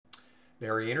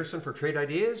Barry Anderson for Trade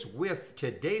Ideas with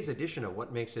today's edition of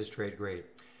What Makes This Trade Great.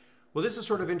 Well, this is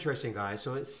sort of interesting, guys.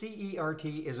 So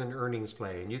CERT is an earnings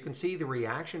play, and you can see the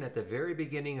reaction at the very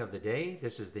beginning of the day.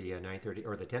 This is the 9:30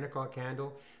 or the 10 o'clock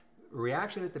candle.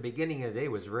 Reaction at the beginning of the day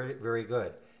was very, very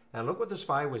good. And look what the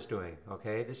SPY was doing,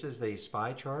 okay? This is the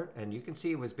SPY chart, and you can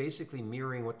see it was basically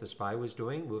mirroring what the SPY was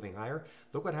doing, moving higher.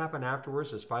 Look what happened afterwards.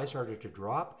 The SPY started to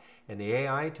drop, and the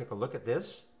AI took a look at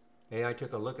this. AI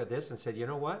took a look at this and said, you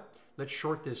know what? Let's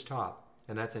short this top.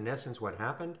 And that's in essence what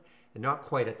happened. And not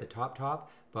quite at the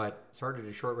top, but started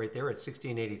to short right there at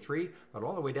 1683, but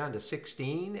all the way down to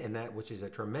 16, and that, which is a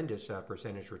tremendous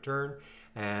percentage return.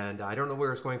 And I don't know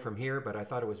where it's going from here, but I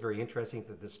thought it was very interesting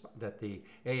that the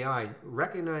AI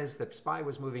recognized that SPY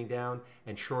was moving down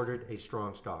and shorted a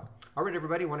strong stock. All right,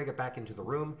 everybody, want to get back into the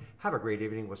room. Have a great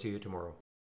evening. We'll see you tomorrow.